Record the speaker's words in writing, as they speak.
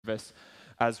service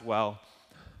as well.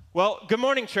 Well, good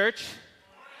morning, church,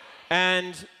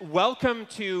 and welcome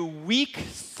to week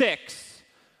 6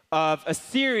 of a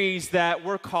series that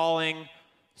we're calling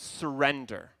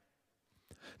Surrender.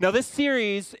 Now, this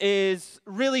series is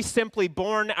really simply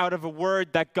born out of a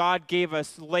word that God gave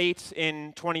us late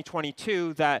in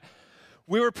 2022 that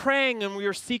we were praying and we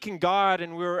were seeking God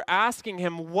and we were asking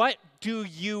him, what do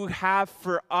you have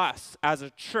for us as a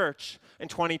church in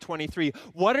 2023?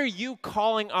 What are you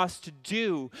calling us to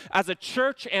do as a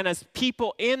church and as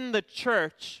people in the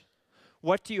church?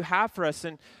 What do you have for us?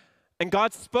 And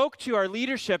God spoke to our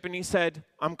leadership and he said,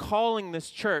 I'm calling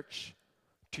this church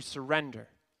to surrender.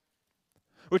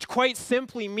 Which quite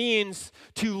simply means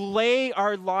to lay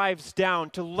our lives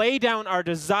down, to lay down our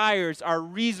desires, our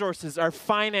resources, our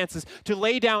finances, to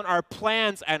lay down our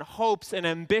plans and hopes and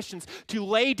ambitions, to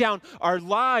lay down our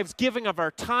lives, giving of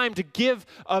our time, to give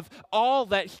of all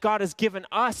that God has given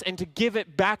us and to give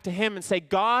it back to him and say,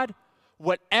 God,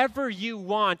 whatever you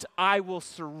want, I will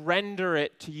surrender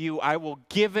it to you. I will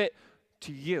give it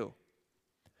to you.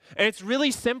 And it's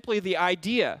really simply the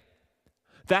idea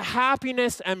that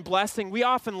happiness and blessing, we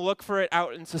often look for it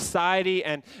out in society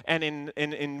and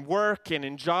in work and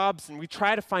in jobs, and we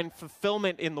try to find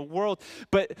fulfillment in the world.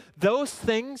 But those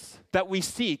things that we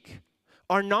seek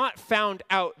are not found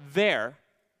out there,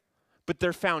 but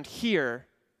they're found here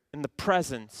in the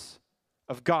presence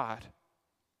of God.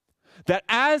 That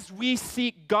as we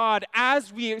seek God,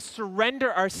 as we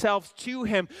surrender ourselves to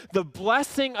him, the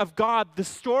blessing of God, the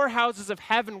storehouses of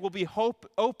heaven will be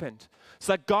opened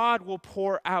so that God will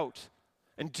pour out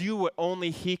and do what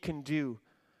only he can do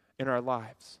in our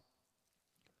lives.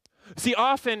 See,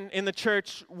 often in the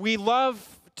church, we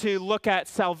love to look at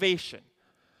salvation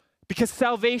because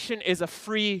salvation is a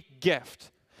free gift.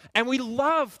 And we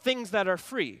love things that are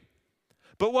free.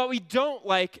 But what we don't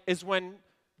like is when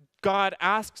God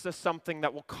asks us something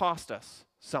that will cost us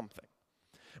something.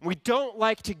 We don't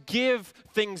like to give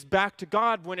things back to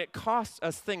God when it costs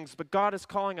us things, but God is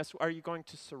calling us, are you going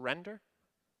to surrender?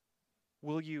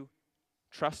 Will you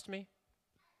trust me?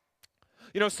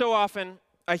 You know, so often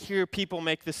I hear people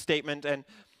make this statement, and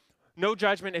no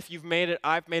judgment if you've made it,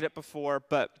 I've made it before,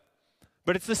 but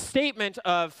it's the statement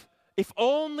of, if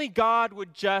only God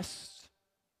would just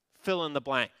fill in the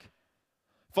blank.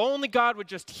 If only God would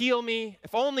just heal me,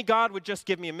 if only God would just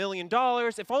give me $1 million,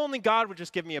 if only God would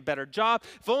just give me a better job,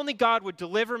 if only God would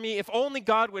deliver me, if only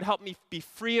God would help me be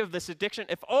free of this addiction,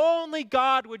 if only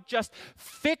God would just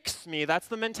fix me, that's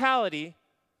the mentality,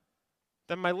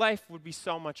 then my life would be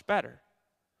so much better.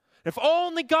 If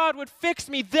only God would fix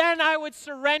me, then I would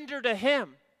surrender to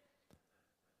him.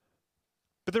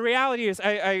 But the reality is,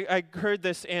 I heard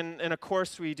this in a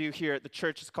course we do here at the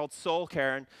church. It's called Soul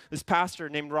Care. And this pastor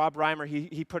named Rob Reimer,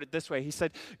 he put it this way. He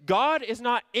said, God is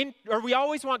not we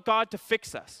always want God to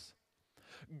fix us.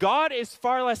 God is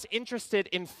far less interested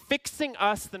in fixing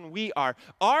us than we are.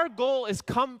 Our goal is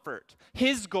comfort.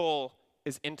 His goal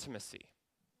is intimacy.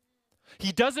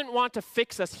 He doesn't want to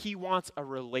fix us. He wants a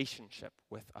relationship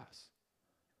with us.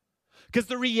 Because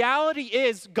the reality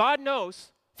is, God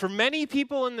knows, for many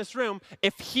people in this room,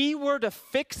 if he were to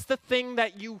fix the thing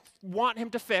that you want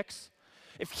him to fix,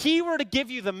 if he were to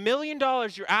give you the $1 million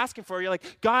you're asking for, you're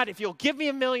like, God, if you'll give me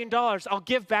 $1 million, I'll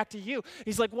give back to you.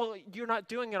 He's like, well, you're not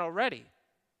doing it already.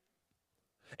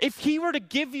 If he were to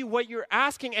give you what you're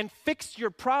asking and fix your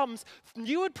problems,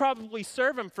 you would probably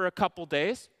serve him for a couple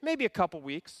days, maybe a couple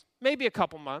weeks, maybe a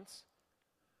couple months.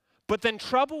 But then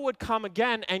trouble would come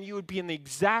again and you would be in the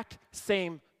exact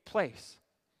same place.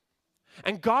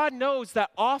 And God knows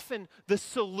that often the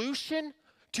solution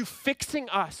to fixing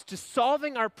us, to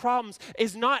solving our problems,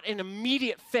 is not an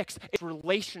immediate fix. It's a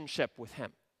relationship with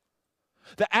him.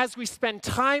 That as we spend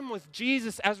time with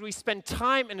Jesus, as we spend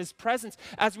time in his presence,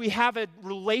 as we have a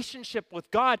relationship with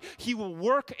God, he will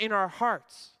work in our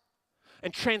hearts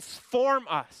and transform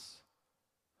us.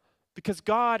 Because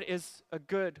God is a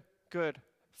good, good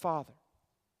Father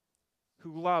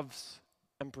who loves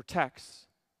and protects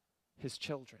his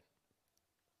children.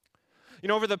 You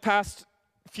know, over the past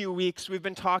few weeks, we've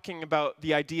been talking about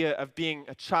the idea of being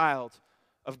a child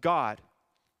of God.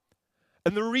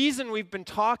 And the reason we've been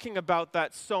talking about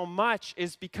that so much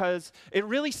is because it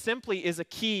really simply is a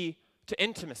key to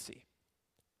intimacy.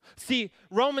 See,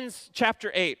 Romans chapter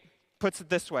 8 puts it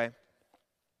this way.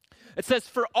 It says,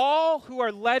 for all who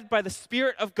are led by the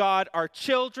Spirit of God are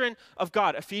children of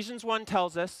God. Ephesians 1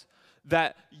 tells us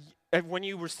that when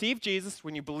you receive Jesus,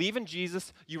 when you believe in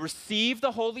Jesus, you receive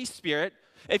the Holy Spirit.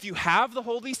 If you have the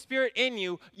Holy Spirit in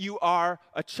you, you are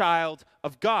a child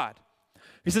of God.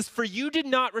 He says, for you did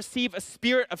not receive a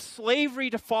spirit of slavery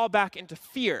to fall back into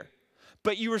fear,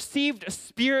 but you received a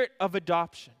spirit of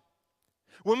adoption.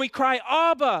 When we cry,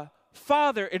 Abba,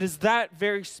 Father, it is that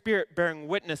very Spirit bearing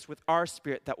witness with our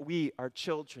spirit that we are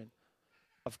children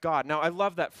of God. Now, I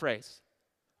love that phrase,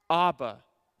 Abba,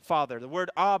 Father. The word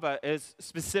Abba is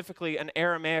specifically an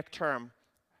Aramaic term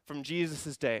from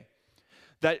Jesus' day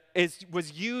that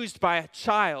was used by a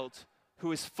child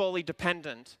who is fully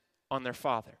dependent on their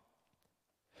father.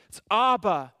 It's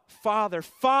Abba, Father.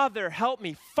 Father, help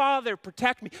me. Father,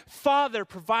 protect me. Father,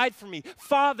 provide for me.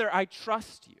 Father, I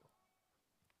trust you.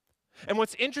 And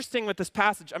what's interesting with this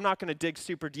passage, I'm not going to dig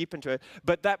super deep into it,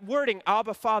 but that wording,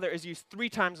 Abba, Father, is used 3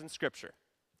 times in Scripture.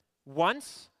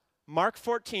 Once, Mark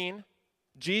 14,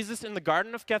 Jesus in the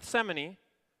Garden of Gethsemane,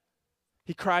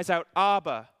 he cries out,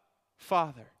 Abba,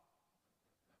 Father.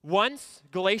 Once,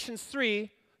 Galatians 3,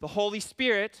 the Holy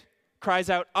Spirit cries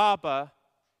out, Abba,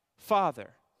 Father.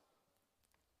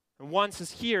 And once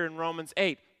is here in Romans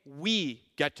 8, we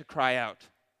get to cry out,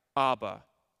 Abba,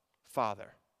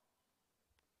 Father.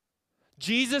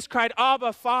 Jesus cried,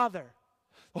 Abba, Father.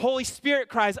 The Holy Spirit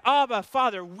cries, Abba,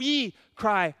 Father. We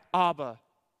cry, Abba,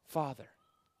 Father.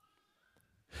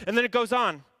 And then it goes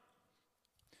on.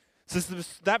 It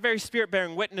says, that very Spirit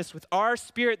bearing witness with our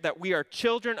spirit that we are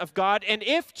children of God, and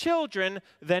if children,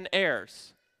 then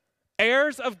heirs.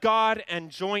 Heirs of God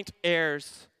and joint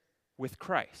heirs with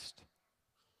Christ.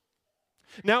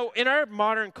 Now, in our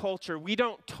modern culture, we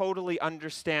don't totally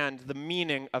understand the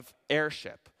meaning of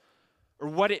heirship or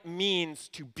what it means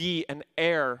to be an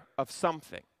heir of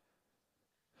something.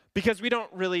 Because we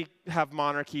don't really have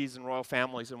monarchies and royal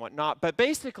families and whatnot. But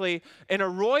basically, in a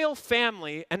royal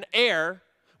family, an heir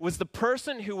was the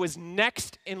person who was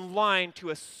next in line to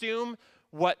assume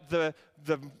what the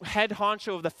head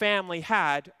honcho of the family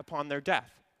had upon their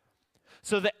death.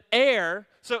 So the heir,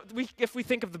 if we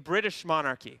think of the British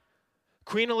monarchy,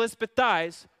 Queen Elizabeth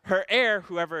dies, her heir,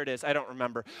 whoever it is, I don't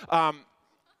remember,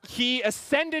 he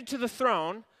ascended to the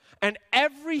throne, and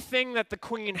everything that the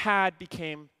queen had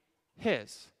became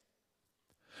his.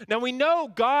 Now we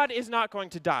know God is not going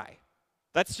to die.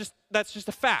 That's just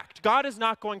a fact. God is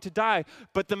not going to die.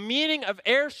 But the meaning of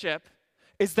heirship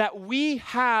is that we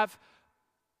have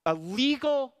a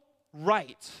legal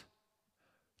right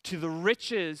to the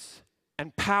riches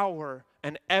and power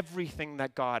and everything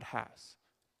that God has.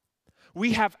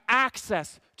 We have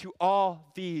access to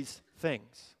all these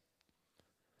things.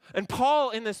 And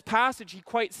Paul, in this passage,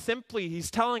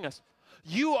 he's telling us,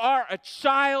 you are a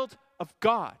child of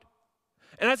God.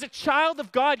 And as a child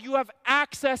of God, you have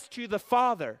access to the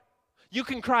Father. You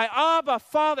can cry, Abba,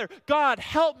 Father, God,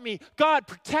 help me. God,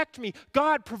 protect me.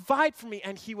 God, provide for me,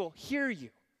 and he will hear you.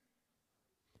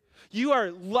 You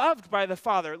are loved by the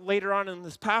Father. Later on in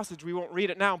this passage, we won't read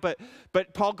it now, but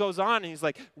Paul goes on and he's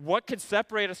like, what could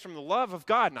separate us from the love of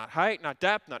God? Not height, not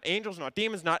depth, not angels, not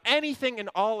demons, not anything in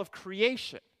all of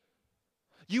creation.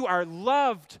 You are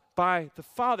loved by the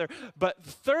Father. But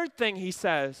the third thing he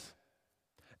says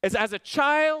is, as a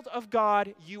child of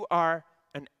God, you are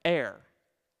an heir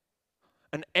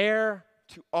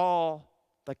to all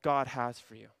that God has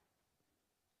for you.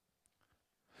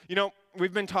 You know,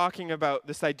 we've been talking about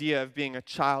this idea of being a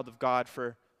child of God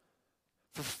for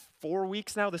 4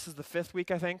 weeks now. This is the 5th week,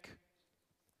 I think.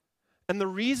 And the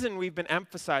reason we've been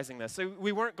emphasizing this, so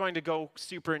we weren't going to go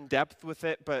super in depth with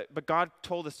it, but God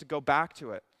told us to go back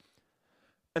to it.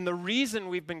 And the reason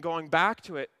we've been going back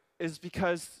to it is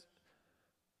because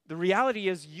the reality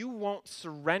is you won't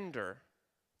surrender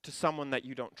to someone that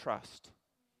you don't trust.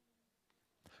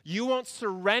 You won't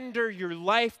surrender your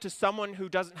life to someone who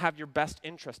doesn't have your best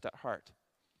interest at heart.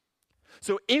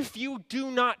 So if you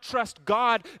do not trust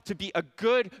God to be a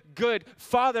good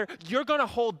Father, you're going to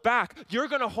hold back. You're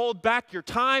going to hold back your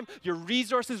time, your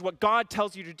resources, what God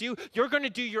tells you to do. You're going to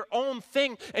do your own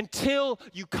thing until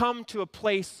you come to a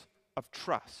place of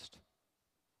trust.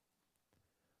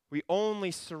 We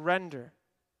only surrender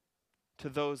to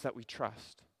those that we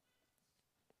trust.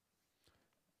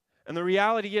 And the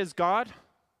reality is, God,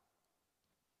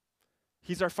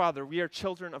 he's our Father. We are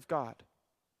children of God.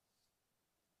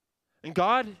 And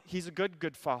God, he's a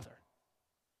good Father.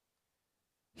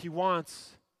 He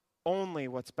wants only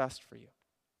what's best for you.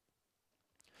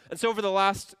 And so over the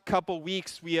last couple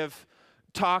weeks, we have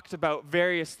talked about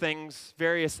various things,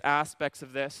 various aspects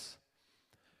of this.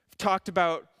 We've talked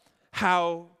about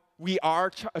how we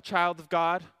are a child of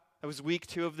God. That was week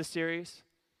 2 of the series.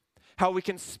 How we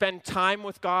can spend time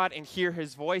with God and hear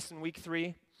his voice in week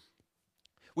 3.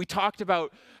 We talked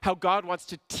about how God wants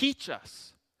to teach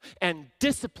us and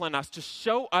discipline us to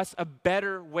show us a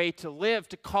better way to live,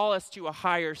 to call us to a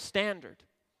higher standard.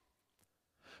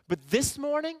 But this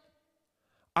morning,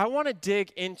 I want to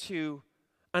dig into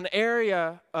an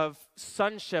area of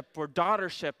sonship or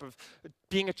daughtership, of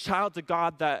being a child of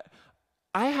God that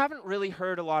I haven't really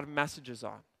heard a lot of messages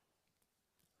on.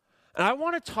 And I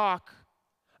want to talk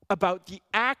about the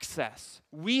access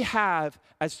we have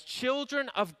as children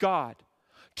of God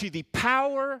to the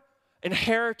power,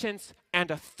 inheritance,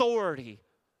 and authority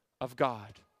of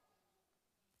God.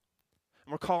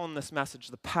 And we're calling this message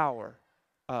the power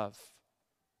of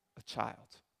a child.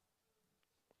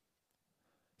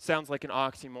 Sounds like an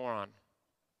oxymoron,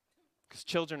 because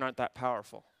children aren't that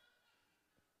powerful.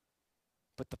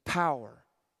 But the power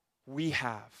we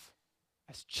have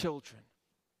as children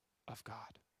of God.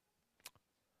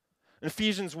 In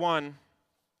Ephesians 1,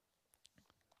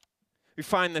 we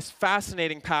find this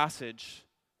fascinating passage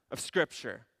of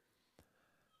Scripture.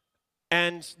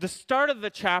 And the start of the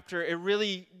chapter,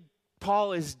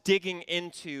 Paul is digging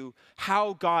into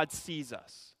how God sees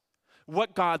us,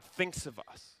 what God thinks of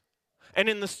us. And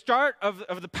in the start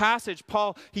of the passage,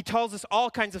 Paul, he tells us all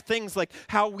kinds of things like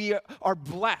how we are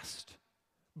blessed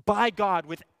by God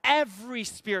with every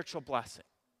spiritual blessing.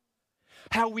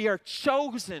 How we are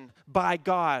chosen by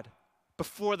God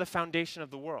before the foundation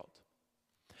of the world.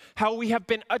 How we have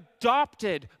been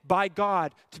adopted by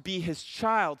God to be his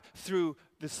child through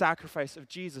the sacrifice of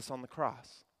Jesus on the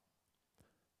cross.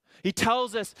 He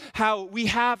tells us how we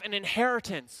have an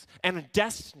inheritance and a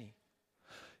destiny.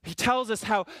 He tells us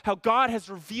how God has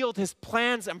revealed his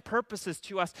plans and purposes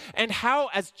to us, and how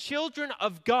as children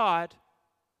of God,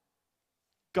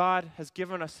 God has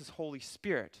given us his Holy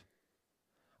Spirit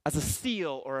as a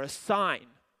seal or a sign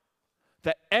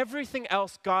that everything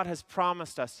else God has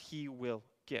promised us, he will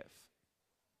give.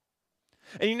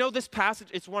 And you know this passage,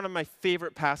 it's one of my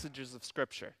favorite passages of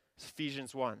Scripture. It's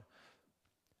Ephesians 1.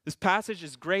 This passage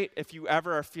is great if you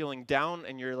ever are feeling down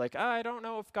and you're like, I don't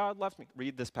know if God left me.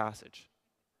 Read this passage.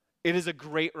 It is a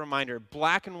great reminder.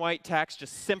 Black and white text,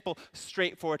 just simple,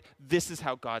 straightforward. This is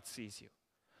how God sees you.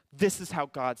 This is how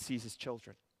God sees his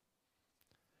children.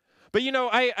 But you know,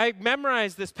 I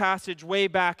memorized this passage way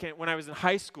back when I was in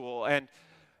high school, and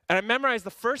I memorized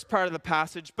the first part of the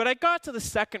passage, but I got to the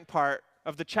second part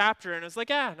of the chapter, and I was like,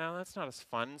 no, that's not as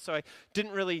fun. So I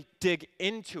didn't really dig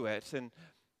into it. And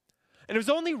it was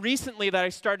only recently that I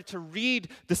started to read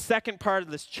the second part of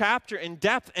this chapter in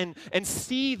depth and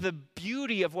see the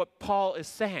beauty of what Paul is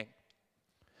saying.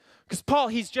 Because Paul,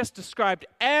 he's just described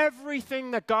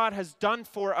everything that God has done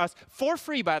for us, for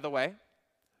free, by the way.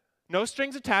 No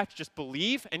strings attached, just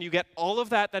believe, and you get all of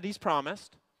that he's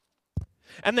promised.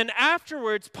 And then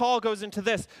afterwards, Paul goes into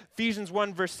this, Ephesians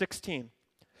 1, verse 16.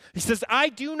 He says, I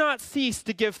do not cease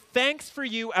to give thanks for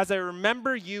you as I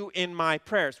remember you in my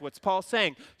prayers. What's Paul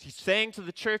saying? He's saying to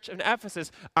the church in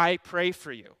Ephesus, I pray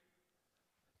for you.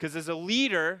 Because as a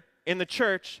leader in the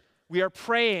church, we are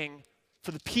praying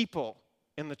for the people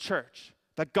in the church,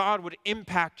 that God would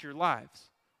impact your lives,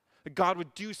 that God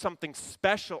would do something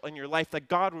special in your life, that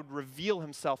God would reveal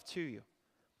himself to you.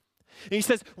 And he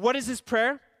says, what is his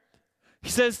prayer? He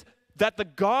says that the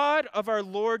God of our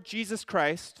Lord Jesus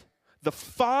Christ, the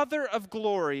Father of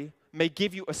glory, may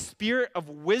give you a spirit of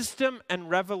wisdom and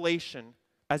revelation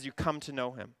as you come to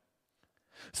know him,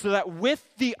 so that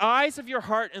with the eyes of your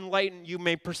heart enlightened, you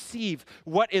may perceive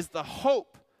what is the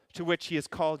hope to which he has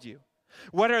called you,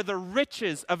 what are the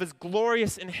riches of his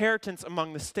glorious inheritance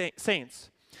among the saints,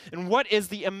 and what is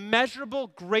the immeasurable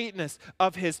greatness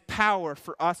of his power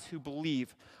for us who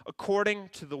believe, according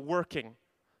to the working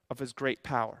of his great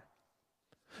power.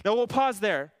 Now we'll pause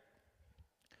there,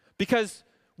 because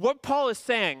what Paul is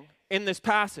saying in this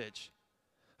passage,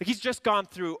 like he's just gone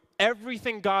through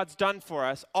everything God's done for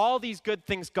us, all these good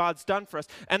things God's done for us,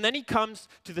 and then he comes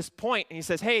to this point and he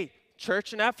says, hey,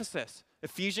 church in Ephesus,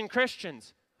 Ephesian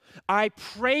Christians, I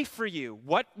pray for you.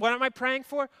 What am I praying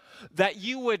for? That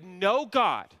you would know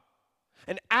God.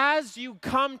 And as you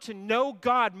come to know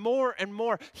God more and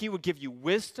more, he would give you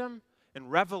wisdom and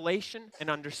revelation and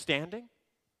understanding.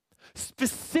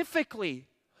 Specifically,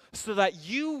 so that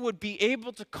you would be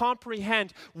able to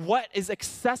comprehend what is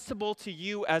accessible to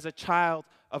you as a child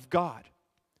of God.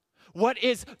 What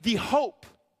is the hope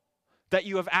that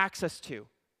you have access to?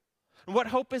 And what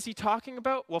hope is he talking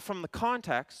about? Well, from the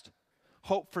context,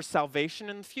 hope for salvation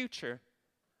in the future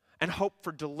and hope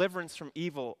for deliverance from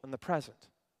evil in the present.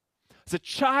 As a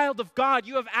child of God,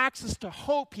 you have access to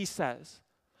hope, he says.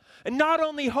 And not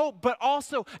only hope, but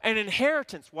also an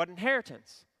inheritance. What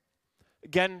inheritance?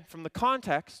 Again, from the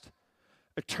context,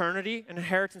 eternity, an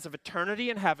inheritance of eternity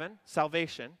in heaven,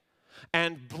 salvation,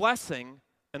 and blessing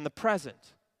in the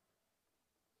present.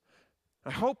 I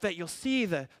hope that you'll see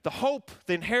the hope,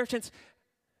 the inheritance,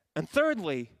 and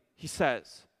thirdly, he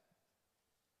says,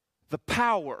 the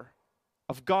power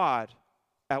of God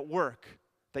at work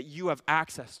that you have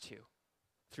access to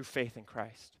through faith in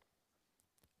Christ.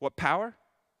 What power?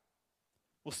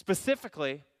 Well,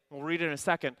 specifically, we'll read it in a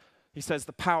second, he says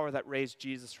the power that raised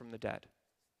Jesus from the dead.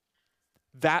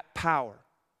 That power.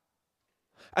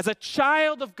 As a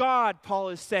child of God, Paul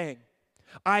is saying,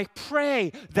 I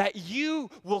pray that you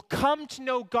will come to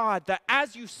know God, that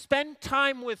as you spend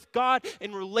time with God,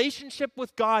 in relationship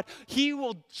with God, he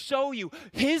will show you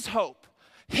his hope,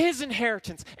 his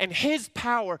inheritance, and his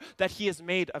power that he has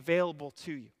made available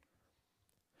to you.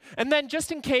 And then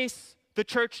just in case the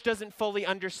church doesn't fully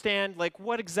understand, like,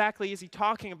 what exactly is he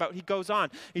talking about, he goes on.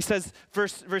 He says,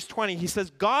 verse 20, he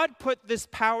says, God put this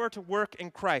power to work in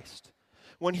Christ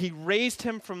when he raised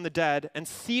him from the dead and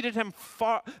seated him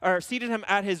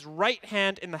at his right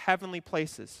hand in the heavenly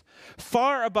places,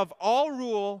 far above all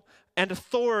rule and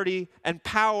authority and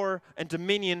power and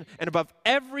dominion, and above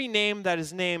every name that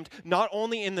is named, not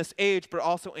only in this age, but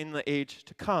also in the age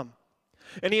to come.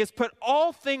 And he has put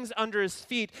all things under his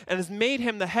feet and has made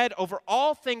him the head over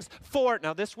all things for,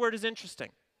 now this word is interesting.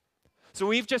 So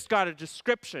we've just got a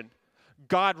description.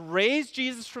 God raised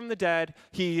Jesus from the dead.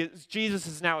 Jesus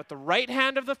is now at the right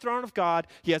hand of the throne of God.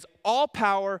 He has all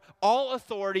power, all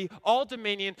authority, all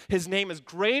dominion. His name is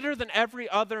greater than every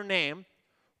other name.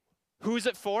 Who is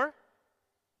it for?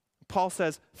 Paul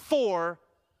says, for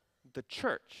the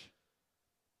church.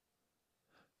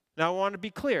 Now I want to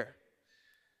be clear.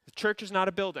 The church is not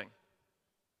a building.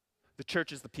 The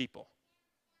church is the people.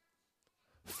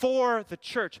 For the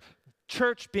church.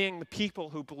 Church being the people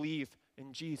who believe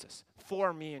in Jesus.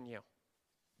 For me and you.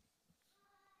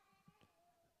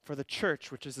 For the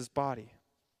church, which is his body.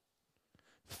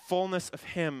 The fullness of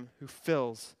him who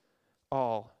fills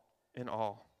all in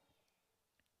all.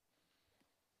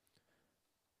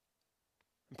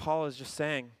 And Paul is just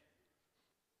saying,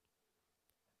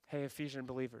 hey, Ephesian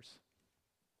believers,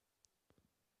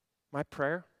 my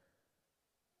prayer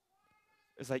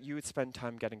is that you would spend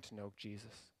time getting to know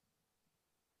Jesus.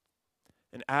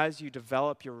 And as you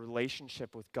develop your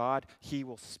relationship with God, he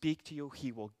will speak to you,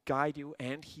 he will guide you,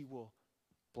 and he will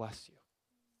bless you.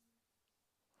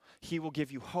 He will give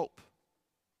you hope,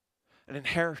 an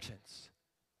inheritance,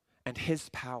 and his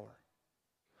power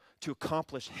to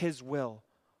accomplish his will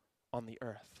on the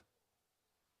earth.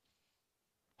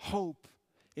 Hope,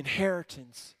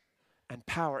 inheritance, and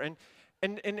power. And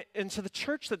to the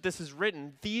church that this is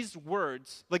written, these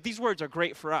words are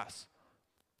great for us.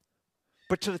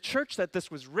 But to the church that this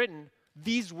was written,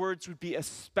 these words would be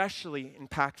especially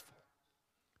impactful.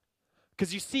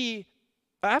 Because you see,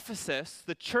 Ephesus,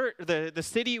 the church, the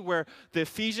city where the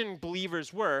Ephesian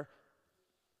believers were,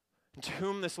 and to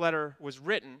whom this letter was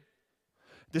written,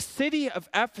 the city of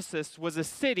Ephesus was a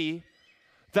city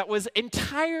that was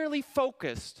entirely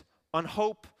focused on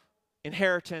hope,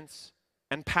 inheritance,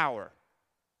 and power.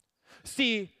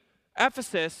 See,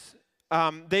 Ephesus,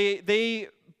 they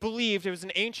believed it was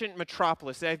an ancient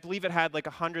metropolis. I believe it had like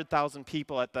 100,000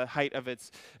 people at the height of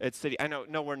its city. I know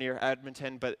nowhere near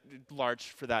Edmonton, but large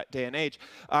for that day and age.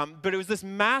 But it was this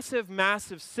massive,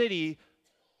 massive city.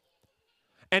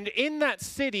 And in that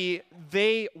city,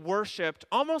 they worshipped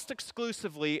almost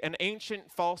exclusively an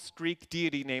ancient false Greek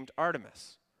deity named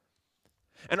Artemis.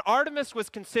 And Artemis was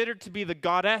considered to be the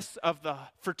goddess of the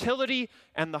fertility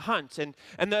and the hunt. And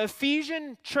the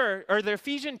Ephesian church, or the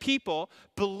Ephesian people,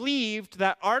 believed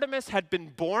that Artemis had been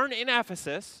born in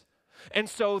Ephesus, and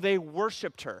so they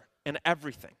worshipped her in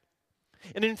everything.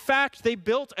 And in fact, they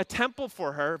built a temple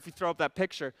for her, if you throw up that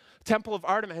picture, Temple of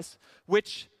Artemis,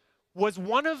 which was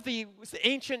one of the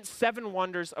ancient 7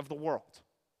 wonders of the world.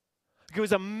 It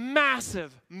was a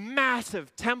massive,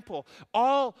 massive temple,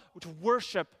 all to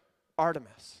worship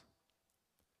Artemis.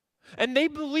 And they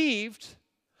believed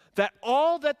that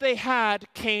all that they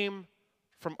had came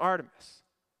from Artemis.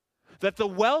 That the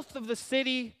wealth of the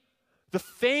city, the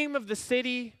fame of the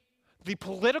city, the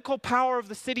political power of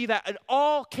the city, that it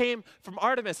all came from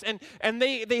Artemis. And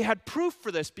they had proof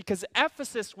for this because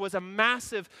Ephesus was a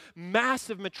massive,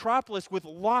 massive metropolis with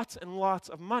lots and lots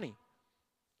of money.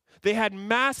 They had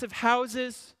massive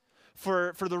houses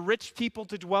for the rich people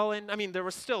to dwell in. I mean, there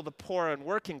was still the poor and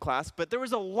working class, but there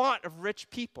was a lot of rich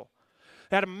people.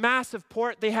 They had a massive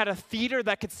port. They had a theater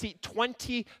that could seat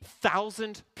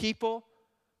 20,000 people.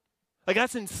 Like,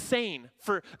 that's insane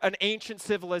for an ancient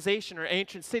civilization or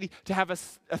ancient city to have a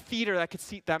theater that could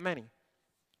seat that many.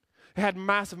 It had a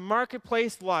massive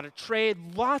marketplace, a lot of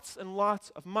trade, lots and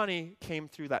lots of money came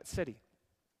through that city.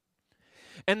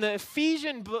 And the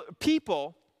Ephesian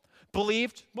people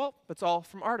believed, well, it's all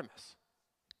from Artemis.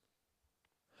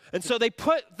 And so they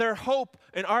put their hope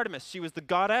in Artemis. She was the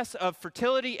goddess of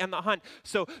fertility and the hunt.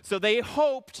 So they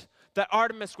hoped that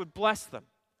Artemis would bless them.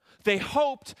 They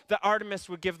hoped that Artemis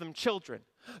would give them children.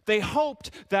 They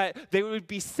hoped that they would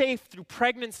be safe through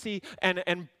pregnancy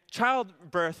and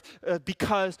childbirth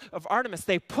because of Artemis.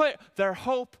 They put their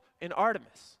hope in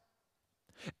Artemis.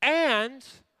 And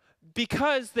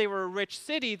because they were a rich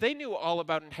city, they knew all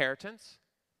about inheritance.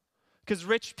 Because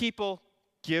rich people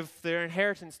give their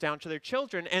inheritance down to their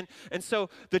children. And so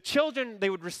the children, they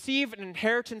would receive an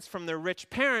inheritance from their rich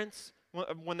parents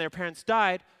when their parents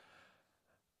died.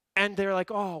 And they're like,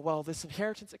 oh, well, this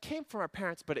inheritance, it came from our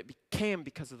parents, but it came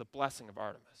because of the blessing of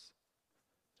Artemis.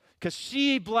 Because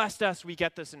she blessed us, we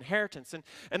get this inheritance.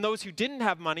 And those who didn't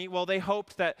have money, well, they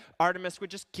hoped that Artemis would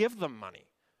just give them money,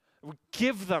 would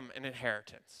give them an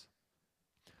inheritance.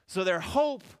 So their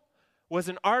hope was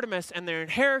in Artemis, and their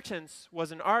inheritance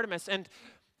was in Artemis. And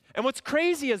what's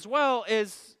crazy as well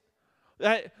is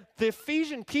that the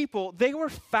Ephesian people, they were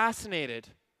fascinated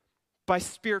by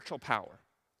spiritual power.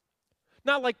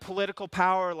 Not like political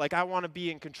power, like I want to be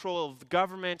in control of the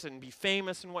government and be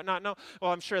famous and whatnot. No,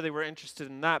 well, I'm sure they were interested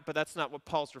in that, but that's not what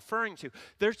Paul's referring to.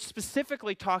 They're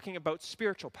specifically talking about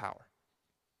spiritual power.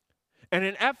 And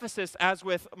in Ephesus, as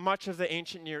with much of the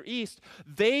ancient Near East,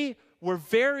 they were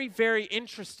very, very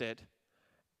interested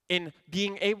in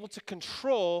being able to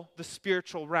control the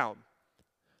spiritual realm.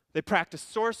 They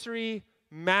practiced sorcery,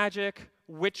 magic,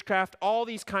 witchcraft, all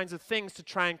these kinds of things to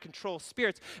try and control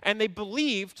spirits. And they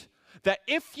believed that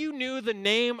if you knew the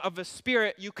name of a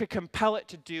spirit, you could compel it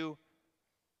to do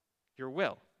your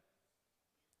will.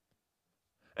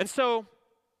 And so,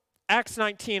 Acts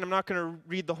 19, I'm not going to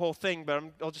read the whole thing, but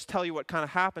I'll just tell you what kind of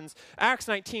happens. Acts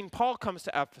 19, Paul comes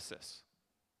to Ephesus,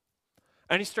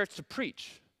 and he starts to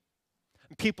preach.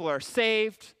 And people are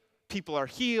saved, people are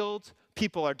healed,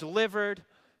 people are delivered.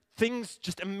 Things,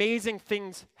 just amazing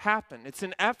things happen. It's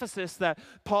in Ephesus that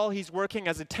Paul, he's working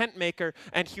as a tent maker,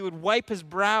 and he would wipe his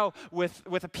brow with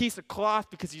a piece of cloth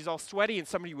because he's all sweaty, and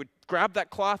somebody would grab that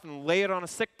cloth and lay it on a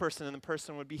sick person, and the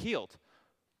person would be healed.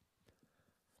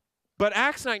 But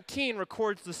Acts 19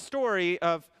 records the story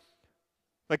of,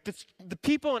 like, the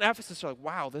people in Ephesus are like,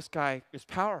 wow, this guy is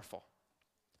powerful.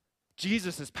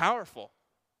 Jesus is powerful.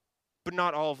 But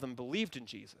not all of them believed in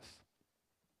Jesus.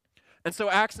 And so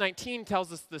Acts 19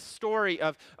 tells us the story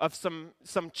of some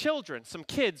children, some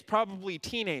kids, probably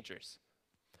teenagers,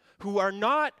 who are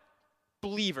not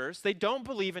believers. They don't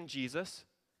believe in Jesus,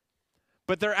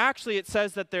 but they're actually, it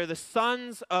says that they're the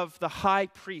sons of the high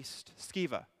priest,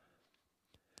 Sceva.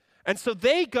 And so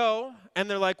they go and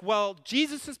they're like, well,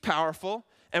 Jesus is powerful,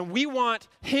 and we want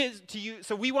to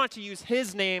use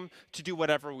his name to do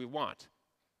whatever we want.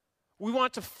 We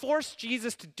want to force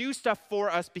Jesus to do stuff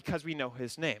for us because we know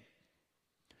his name.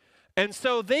 And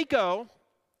so they go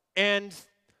and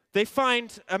they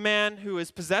find a man who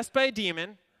is possessed by a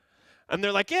demon, and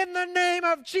they're like, in the name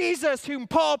of Jesus, whom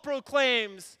Paul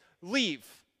proclaims, leave.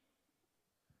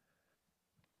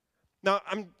 Now,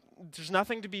 there's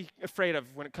nothing to be afraid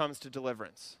of when it comes to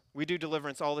deliverance. We do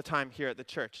deliverance all the time here at the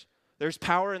church. There's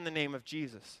power in the name of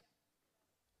Jesus.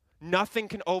 Nothing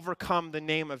can overcome the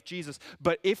name of Jesus.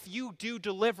 But if you do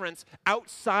deliverance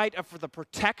outside of the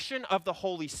protection of the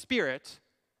Holy Spirit,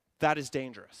 that is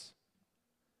dangerous.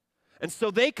 And so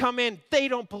they come in, they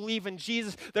don't believe in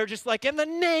Jesus. They're just like, in the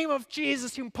name of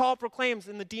Jesus, whom Paul proclaims.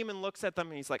 And the demon looks at them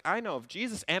and he's like, I know of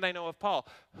Jesus and I know of Paul.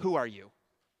 Who are you?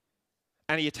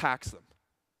 And he attacks them.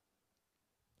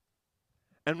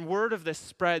 And word of this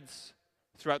spreads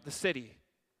throughout the city.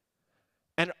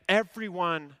 And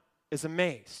everyone is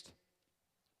amazed.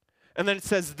 And then it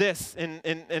says this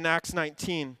in Acts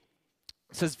 19.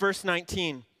 It says verse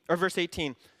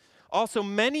 18. Also,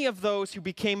 many of those who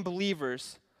became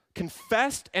believers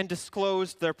confessed and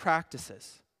disclosed their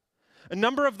practices. A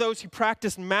number of those who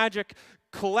practiced magic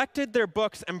collected their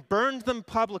books and burned them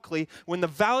publicly. When the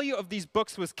value of these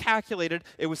books was calculated,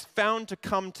 it was found to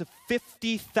come to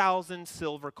 50,000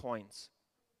 silver coins.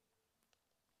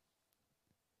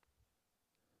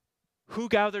 Who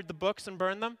gathered the books and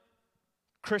burned them?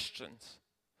 Christians,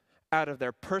 out of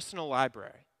their personal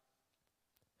library.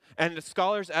 And the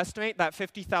scholars estimate that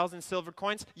 50,000 silver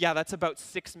coins, that's about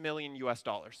 $6 million US,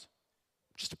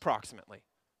 just approximately.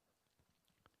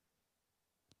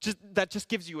 That just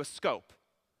gives you a scope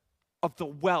of the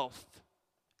wealth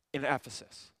in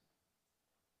Ephesus.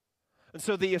 And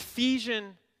so the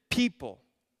Ephesian people,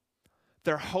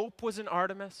 their hope was in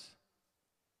Artemis.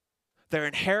 Their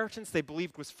inheritance, they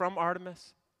believed, was from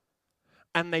Artemis.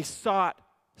 And they sought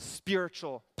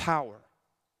spiritual power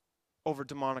over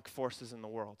demonic forces in the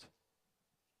world.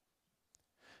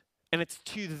 And it's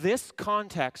to this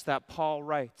context that Paul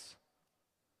writes.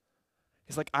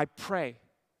 He's like, I pray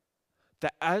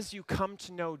that as you come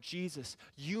to know Jesus,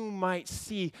 you might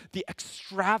see the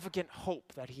extravagant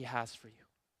hope that he has for you,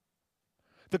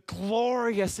 the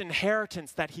glorious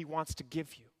inheritance that he wants to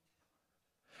give you,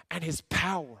 and his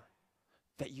power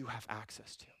that you have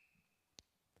access to.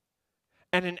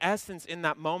 And in essence, in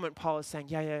that moment, Paul is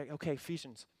saying, okay,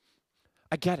 Ephesians,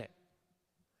 I get it.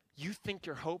 You think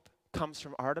your hope comes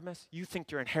from Artemis? You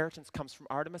think your inheritance comes from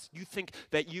Artemis? You think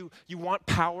that you want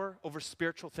power over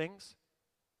spiritual things?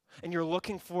 And you're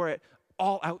looking for it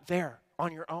all out there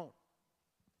on your own.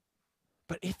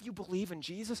 But if you believe in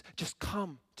Jesus, just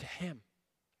come to him.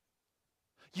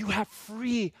 You have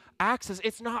free access.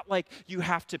 It's not like you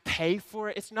have to pay for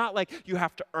it. It's not like you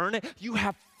have to earn it. You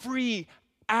have free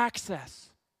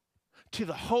access to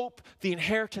the hope, the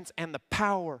inheritance, and the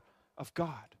power of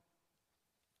God.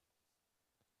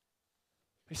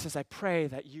 He says, I pray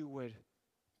that you would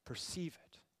perceive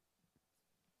it.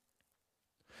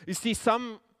 You see,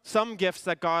 some gifts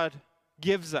that God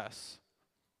gives us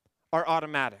are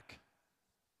automatic.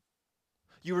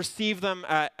 You receive them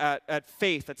at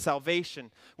faith, at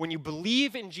salvation. When you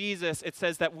believe in Jesus, it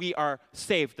says that we are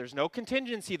saved. There's no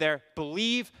contingency there.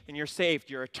 Believe and you're saved.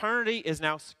 Your eternity is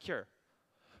now secure.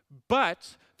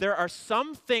 But there are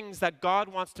some things that God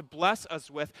wants to bless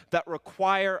us with that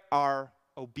require our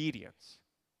obedience.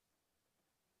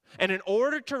 And in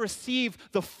order to receive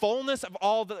the fullness of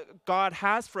all that God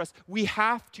has for us, we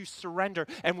have to surrender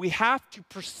and we have to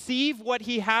perceive what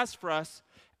he has for us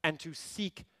and to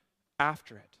seek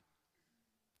after it.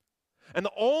 And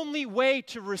the only way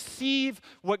to receive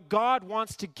what God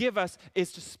wants to give us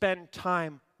is to spend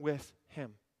time with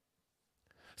him.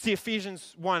 See,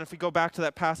 Ephesians 1, if we go back to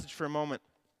that passage for a moment,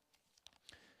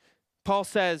 Paul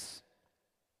says,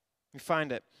 we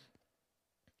find it,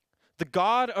 the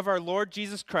God of our Lord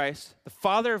Jesus Christ, the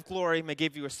Father of glory, may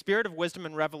give you a spirit of wisdom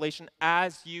and revelation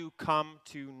as you come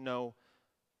to know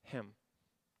him.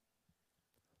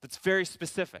 That's very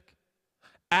specific.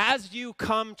 As you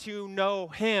come to know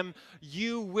him,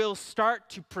 you will start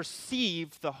to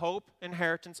perceive the hope,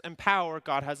 inheritance, and power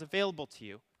God has available to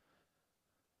you.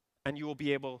 And you will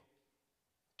be able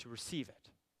to receive it.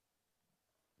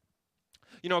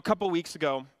 You know, a couple weeks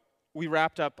ago, we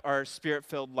wrapped up our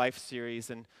Spirit-Filled Life series,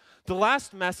 and the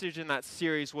last message in that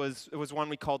series was one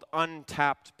we called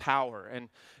Untapped Power, and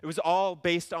it was all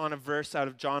based on a verse out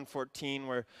of John 14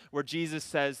 where Jesus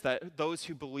says that those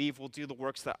who believe will do the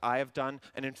works that I have done,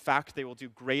 and in fact they will do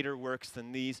greater works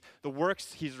than these. The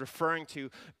works he's referring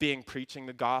to being preaching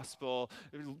the gospel,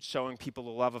 showing people the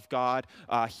love of God,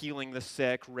 healing the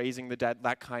sick, raising the dead,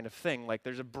 that kind of thing. Like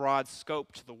there's a broad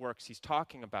scope to the works he's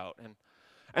talking about.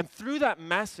 And through that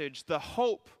message, the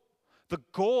hope, the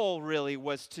goal really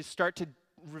was to start to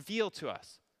reveal to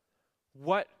us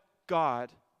what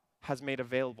God has made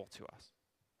available to us.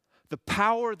 The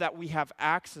power that we have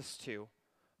access to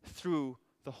through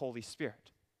the Holy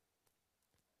Spirit.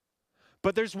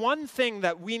 But there's one thing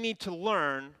that we need to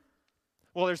learn.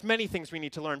 Well, there's many things we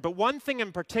need to learn, but one thing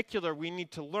in particular we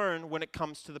need to learn when it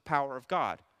comes to the power of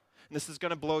God. And this is going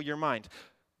to blow your mind.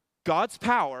 God's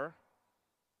power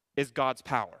is God's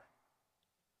power.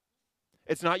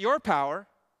 It's not your power.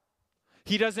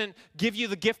 He doesn't give you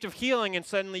the gift of healing and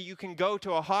suddenly you can go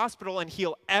to a hospital and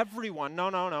heal everyone.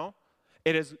 No.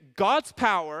 It is God's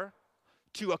power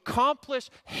to accomplish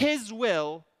his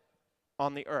will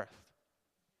on the earth.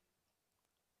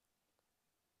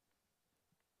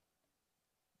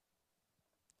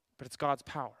 But it's God's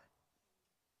power.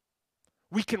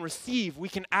 We can receive, we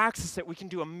can access it, we can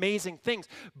do amazing things.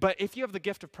 But if you have the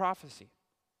gift of prophecy,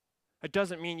 it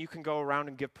doesn't mean you can go around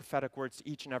and give prophetic words to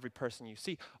each and every person you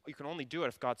see. You can only do it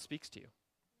if God speaks to you.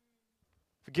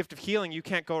 The gift of healing, you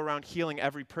can't go around healing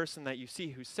every person that you see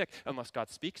who's sick unless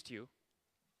God speaks to you.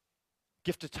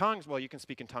 Gift of tongues, well, you can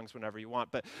speak in tongues whenever you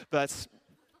want, but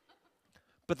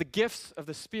the gifts of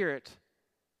the Spirit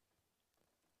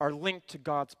are linked to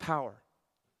God's power.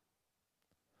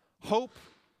 Hope,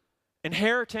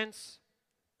 inheritance,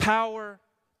 power,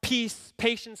 peace,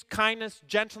 patience, kindness,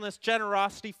 gentleness,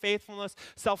 generosity, faithfulness,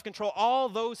 self-control, all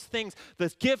those things,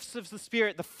 the gifts of the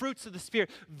Spirit, the fruits of the Spirit,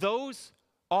 those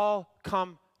all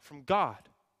come from God,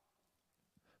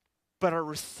 but are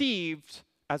received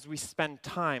as we spend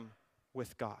time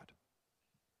with God.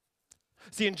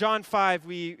 See, in John 5,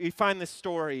 we find this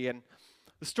story, and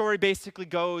the story basically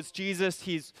goes, Jesus,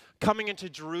 he's coming into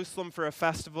Jerusalem for a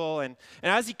festival, and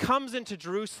as he comes into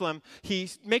Jerusalem, he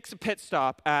makes a pit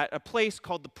stop at a place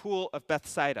called the Pool of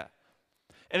Bethsaida.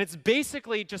 And it's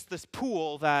basically just this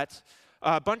pool that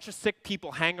a bunch of sick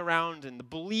people hang around, and the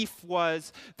belief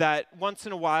was that once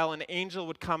in a while an angel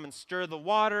would come and stir the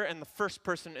water, and the first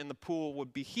person in the pool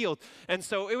would be healed. And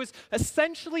so it was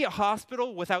essentially a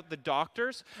hospital without the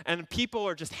doctors, and people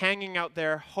are just hanging out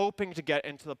there hoping to get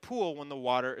into the pool when the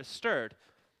water is stirred.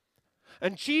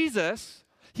 And Jesus,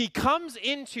 he comes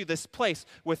into this place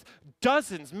with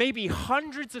dozens, maybe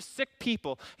hundreds of sick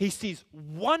people. He sees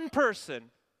one person,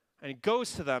 and he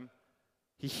goes to them,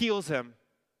 he heals him,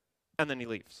 and then he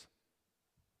leaves.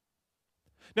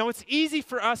 Now, it's easy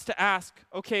for us to ask,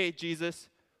 okay, Jesus,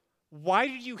 why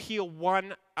did you heal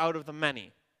one out of the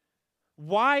many?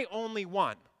 Why only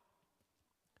one?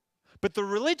 But the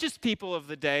religious people of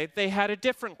the day, they had a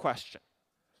different question.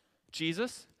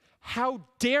 Jesus, how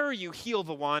dare you heal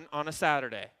the one on a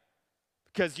Saturday?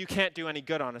 Because you can't do any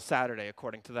good on a Saturday,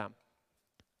 according to them.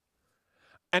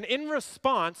 And in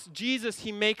response, Jesus,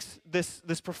 he makes this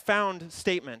profound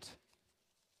statement.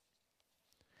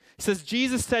 He says,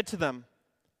 Jesus said to them,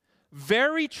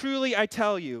 "Very truly I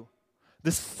tell you,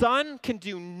 the Son can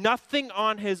do nothing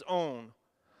on his own,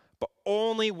 but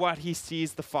only what he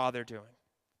sees the Father doing.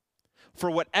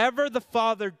 For whatever the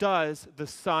Father does, the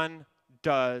Son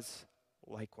does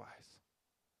likewise."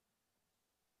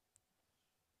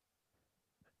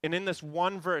 And in this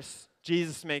one verse,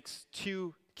 Jesus makes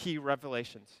two key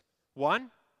revelations. One,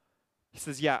 he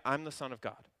says, yeah, I'm the Son of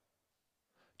God.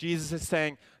 Jesus is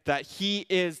saying that he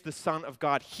is the Son of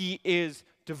God. He is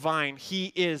divine.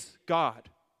 He is God.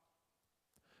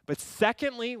 But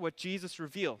secondly, what Jesus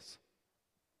reveals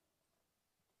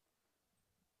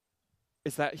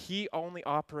is that he only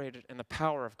operated in the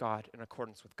power of God in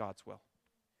accordance with God's will.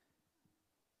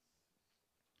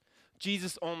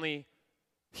 Jesus only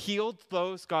healed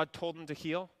those God told him to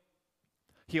heal.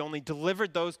 He only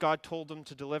delivered those God told him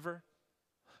to deliver.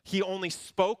 He only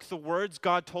spoke the words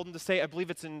God told him to say. I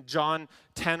believe it's in John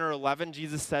 10 or 11.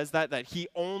 Jesus says that he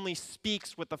only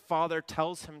speaks what the Father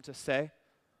tells him to say.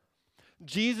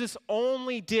 Jesus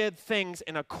only did things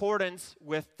in accordance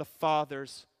with the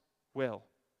Father's will.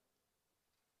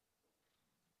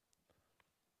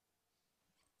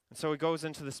 And so he goes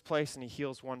into this place and he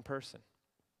heals one person.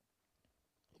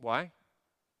 Why?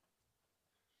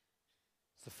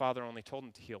 Because the Father only told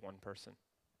him to heal one person.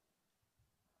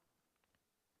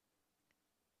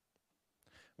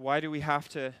 Why do we have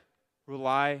to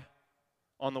rely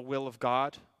on the will of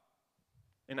God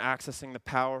in accessing the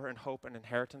power and hope and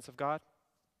inheritance of God?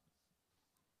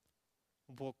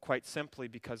 Well, quite simply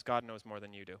because God knows more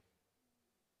than you do.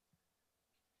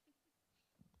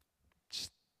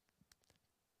 Just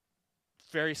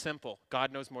very simple.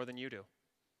 God knows more than you do.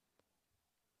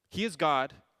 He is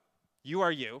God. You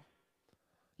are you.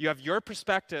 You have your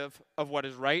perspective of what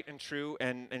is right and true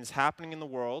and is happening in the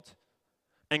world.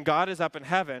 And God is up in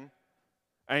heaven,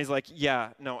 and he's like, yeah,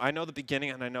 no, I know the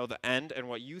beginning and I know the end, and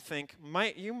what you think,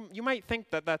 you might think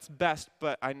that that's best,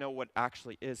 but I know what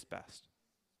actually is best.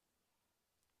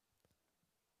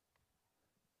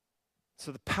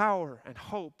 So the power and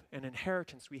hope and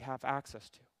inheritance we have access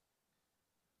to,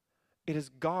 it is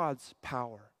God's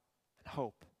power and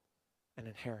hope and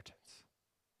inheritance.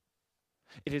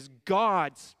 It is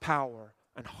God's power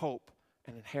and hope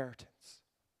and inheritance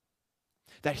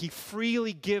that he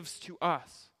freely gives to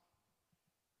us.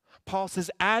 Paul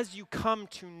says, as you come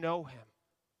to know him,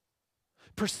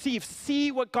 perceive,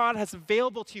 see what God has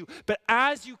available to you, but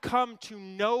as you come to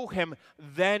know him,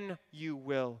 then you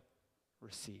will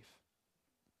receive.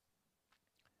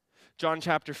 John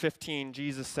chapter 15,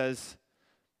 Jesus says,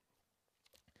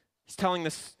 he's telling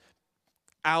this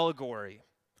allegory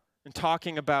and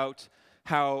talking about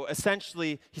how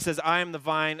essentially he says, I am the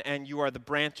vine and you are the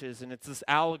branches. And it's this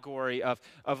allegory of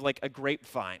like a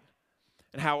grapevine.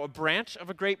 And how a branch of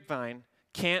a grapevine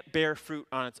can't bear fruit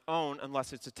on its own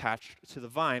unless it's attached to the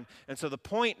vine. And so the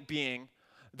point being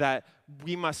that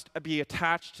we must be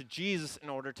attached to Jesus in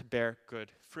order to bear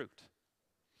good fruit.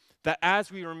 That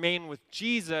as we remain with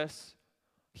Jesus,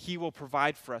 he will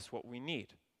provide for us what we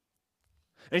need.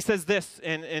 And he says this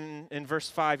in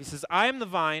verse 5. He says, I am the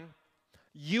vine,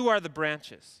 you are the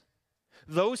branches.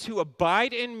 Those who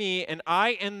abide in me and I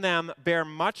in them bear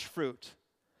much fruit,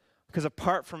 because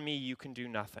apart from me you can do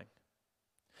nothing.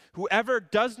 Whoever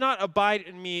does not abide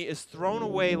in me is thrown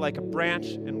away like a branch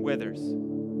and withers.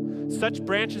 Such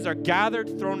branches are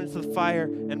gathered, thrown into the fire,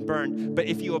 and burned. But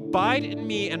if you abide in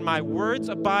me and my words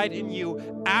abide in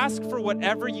you, ask for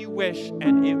whatever you wish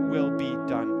and it will be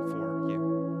done for you.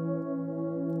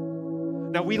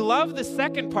 Now, we love the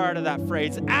second part of that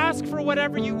phrase, ask for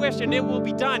whatever you wish and it will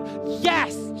be done.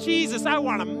 Yes, Jesus, I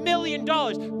want $1 million.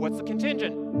 What's the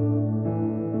contingent?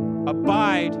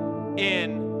 Abide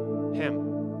in him.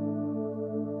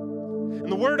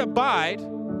 And the word abide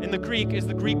in the Greek is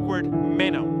the Greek word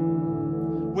meno,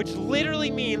 which literally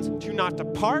means to not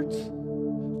depart,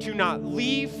 to not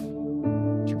leave,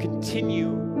 to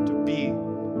continue to be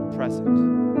present.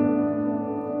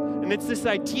 And it's this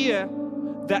idea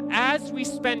that as we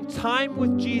spend time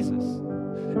with Jesus,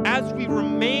 as we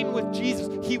remain with Jesus,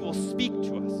 he will speak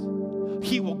to us.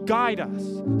 He will guide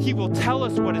us. He will tell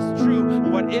us what is true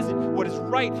and what isn't, what is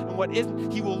right and what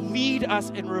isn't. He will lead us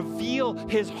and reveal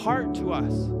his heart to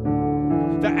us.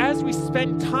 That as we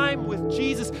spend time with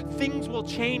Jesus, things will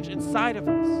change inside of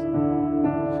us.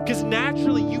 Because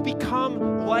naturally, you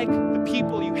become like the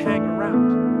people you hang around.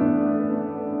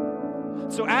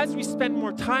 So as we spend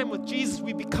more time with Jesus,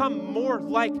 we become more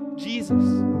like Jesus.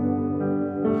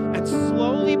 And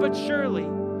slowly but surely,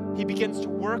 he begins to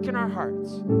work in our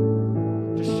hearts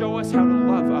to show us how to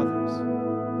love others,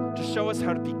 to show us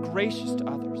how to be gracious to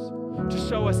others, to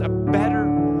show us a better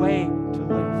way to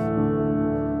live.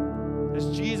 As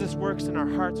Jesus works in our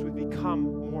hearts, we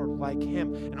become more like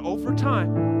him. And over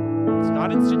time, it's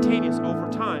not instantaneous, over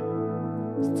time,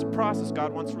 it's a process.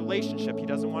 God wants relationship. He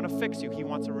doesn't want to fix you. He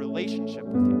wants a relationship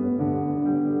with you.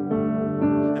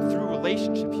 And through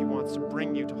relationship, he wants to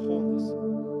bring you to wholeness.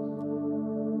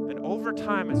 And over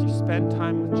time, as you spend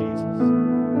time with Jesus,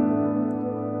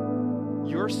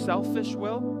 your selfish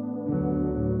will,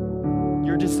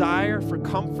 your desire for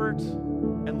comfort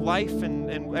and life and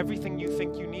everything you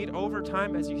think you need, over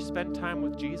time, as you spend time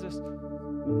with Jesus,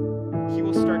 he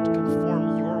will start to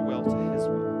conform your will to his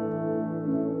will.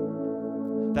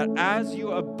 That as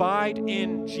you abide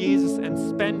in Jesus and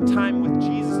spend time with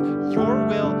Jesus, your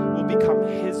will become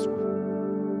his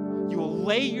will. You will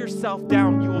lay yourself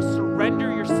down. You will surrender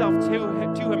yourself to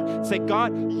him. Say,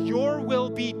 God, your will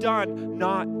be done,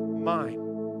 not mine.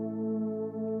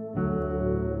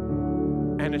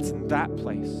 And it's in that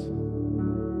place,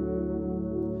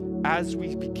 as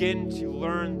we begin to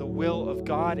learn the will of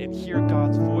God and hear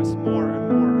God's voice more and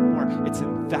more and more, it's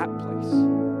in that place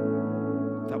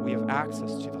that we have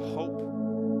access to the hope,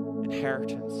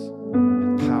 inheritance,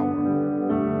 and power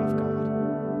of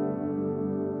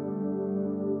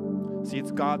God. See,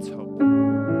 it's God's hope,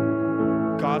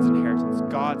 God's inheritance,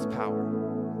 God's power.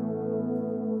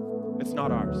 It's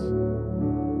not ours.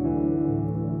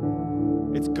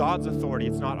 It's God's authority,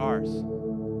 it's not ours.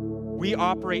 We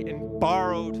operate in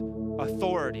borrowed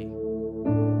authority,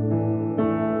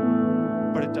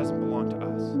 but it doesn't belong to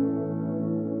us.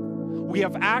 We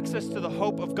have access to the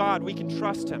hope of God. We can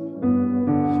trust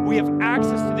him. We have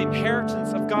access to the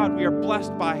inheritance of God. We are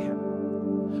blessed by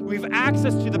him. We have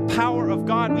access to the power of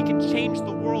God. We can change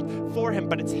the world for him,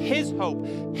 but it's his hope,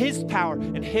 his power,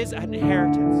 and his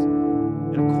inheritance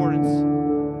in accordance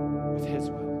with his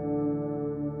will.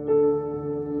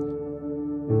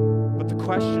 But the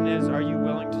question is, are you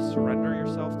willing to surrender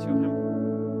yourself to him?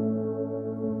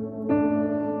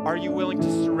 Are you willing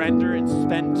to surrender and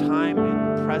spend time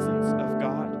in the presence of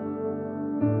God?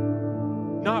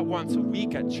 Not once a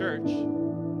week at church,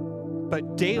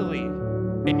 but daily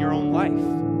in your own life.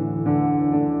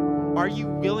 Are you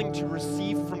willing to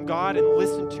receive from God and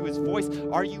listen to his voice?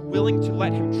 Are you willing to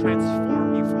let him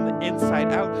transform you from the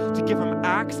inside out, to give him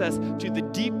access to the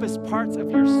deepest parts of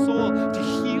your soul, to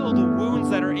heal the wounds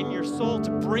that are in your soul,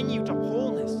 to bring you to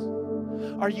wholeness?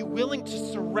 Are you willing to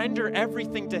surrender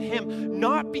everything to him,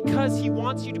 not because he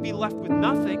wants you to be left with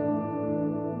nothing,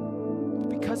 but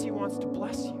because he wants to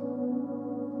bless you?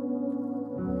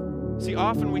 See,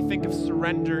 often we think of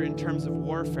surrender in terms of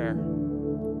warfare.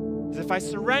 Because if I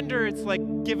surrender, it's like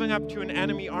giving up to an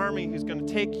enemy army who's going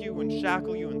to take you and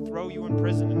shackle you and throw you in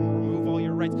prison and remove all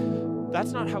your rights.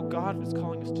 That's not how God is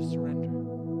calling us to surrender.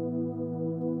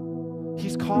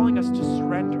 He's calling us to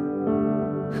surrender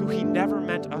who he never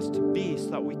meant us to be so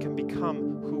that we can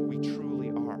become who we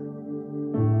truly are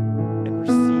and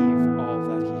receive all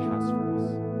that he has for us.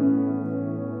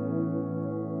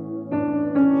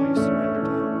 But will you surrender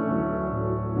to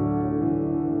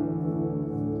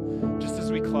him? Just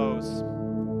as we close,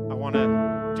 I want to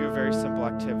do a very simple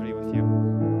activity with you.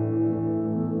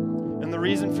 And the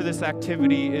reason for this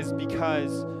activity is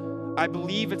because I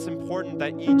believe it's important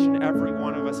that each and every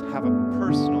one of us have a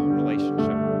personal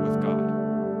relationship with God.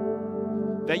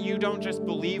 That you don't just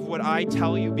believe what I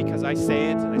tell you because I say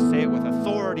it, and I say it with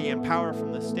authority and power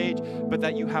from the stage, but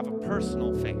that you have a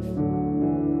personal faith.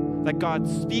 That God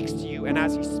speaks to you, and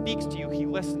as he speaks to you, he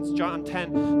listens. John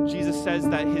 10, Jesus says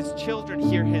that his children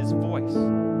hear his voice.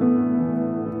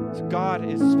 So God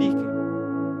is speaking.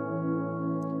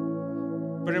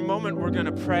 But in a moment, we're going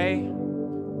to pray,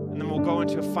 and then we'll go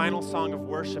into a final song of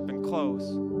worship and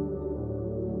close.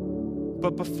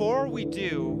 But before we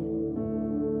do,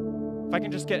 If I can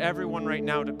just get everyone right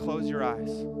now to close your eyes.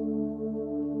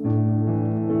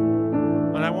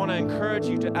 And I want to encourage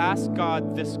you to ask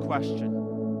God this question.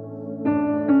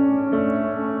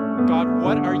 God,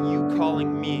 what are you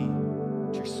calling me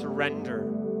to surrender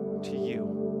to you?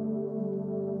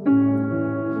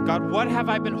 God, what have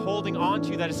I been holding on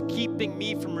to that is keeping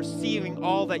me from receiving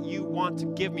all that you want to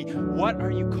give me? What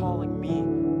are you calling me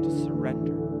to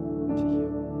surrender to you?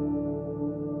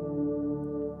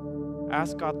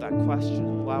 Ask God that question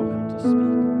and allow him to speak.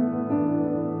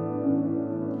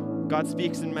 God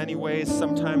speaks in many ways.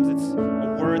 Sometimes it's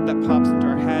a word that pops into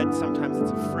our head. Sometimes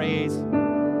it's a phrase.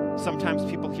 Sometimes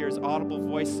people hear his audible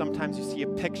voice. Sometimes you see a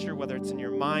picture, whether it's in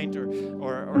your mind or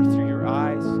through your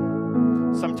eyes.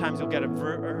 Sometimes you'll get a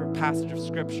passage of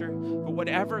scripture. But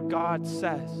whatever God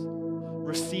says,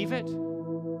 receive it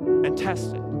and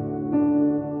test it.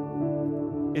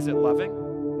 Is it loving?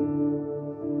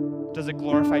 Does it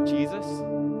glorify Jesus?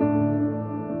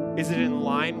 Is it in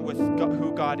line with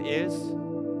who God is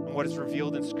and what is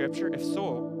revealed in scripture? If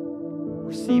so,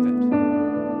 receive it.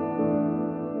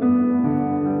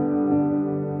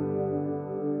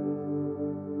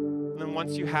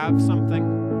 Once you have something,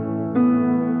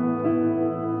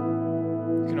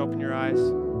 you can open your eyes.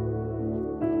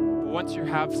 But once you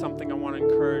have something, I want to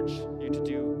encourage you to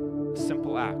do a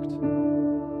simple act.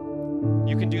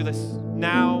 You can do this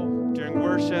now, during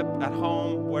worship, at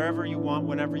home, wherever you want,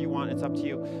 whenever you want. It's up to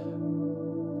you.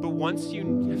 But once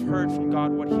you have heard from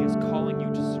God what he is calling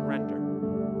you to surrender,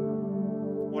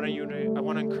 I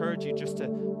want to encourage you just to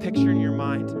picture in your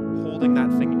mind holding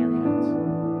that thing in your hands.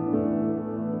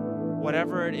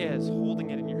 Whatever it is, holding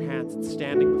it in your hands and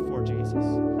standing before Jesus.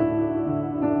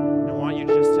 And I want you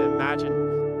just to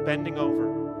imagine bending over,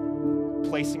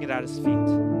 placing it at his feet,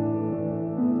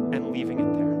 and leaving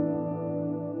it there.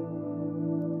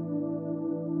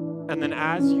 And then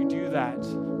as you do that,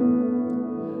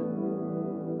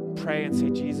 pray and say,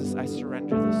 Jesus, I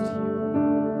surrender this to you.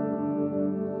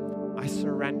 I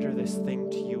surrender this thing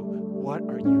to you. What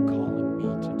are you calling me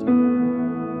to do?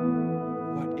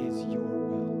 What is your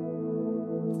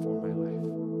for my life?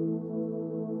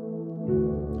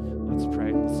 Let's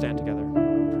pray. Let's stand together and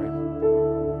pray.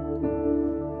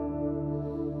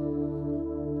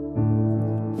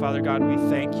 Father God, we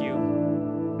thank you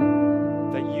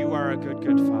that you are a good,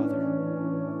 good Father.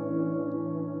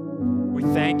 We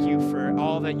thank you for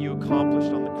all that you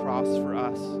accomplished on the cross for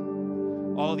us.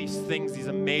 All these things, these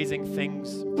amazing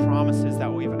things, promises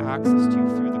that we have access to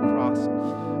through the cross.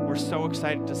 We're so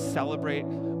excited to celebrate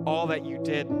all that you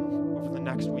did over the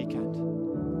next weekend.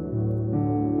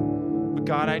 But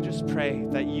God, I just pray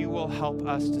that you will help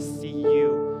us to see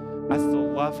you as the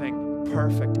loving,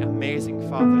 perfect, amazing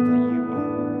Father that you are.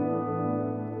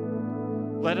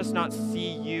 Let us not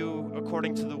see you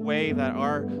according to the way that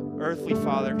our earthly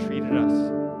father treated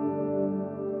us,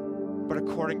 but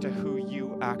according to who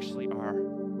you actually are.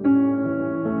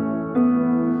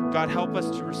 God, help us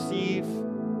to receive,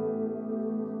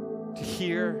 to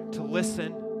hear, to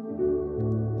listen,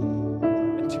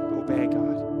 and to obey,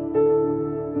 God.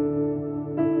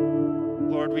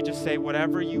 Lord, we just say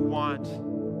whatever you want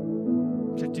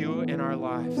to do in our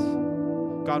lives.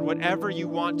 God, whatever you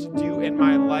want to do in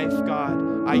my life,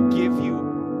 God, I give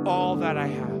you all that I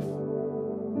have.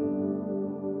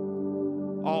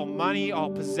 All money, all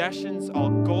possessions,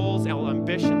 all goals, all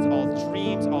ambitions, all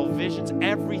dreams, all visions,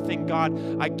 everything, God,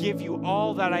 I give you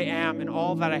all that I am and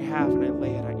all that I have, and I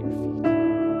lay it at your feet.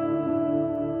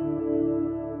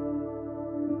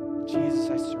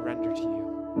 Jesus, I surrender to you,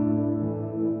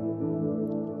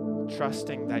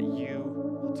 trusting that you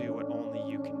will do what only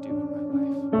you can do in my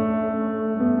life.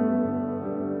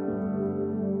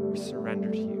 We surrender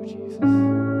to you,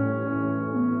 Jesus.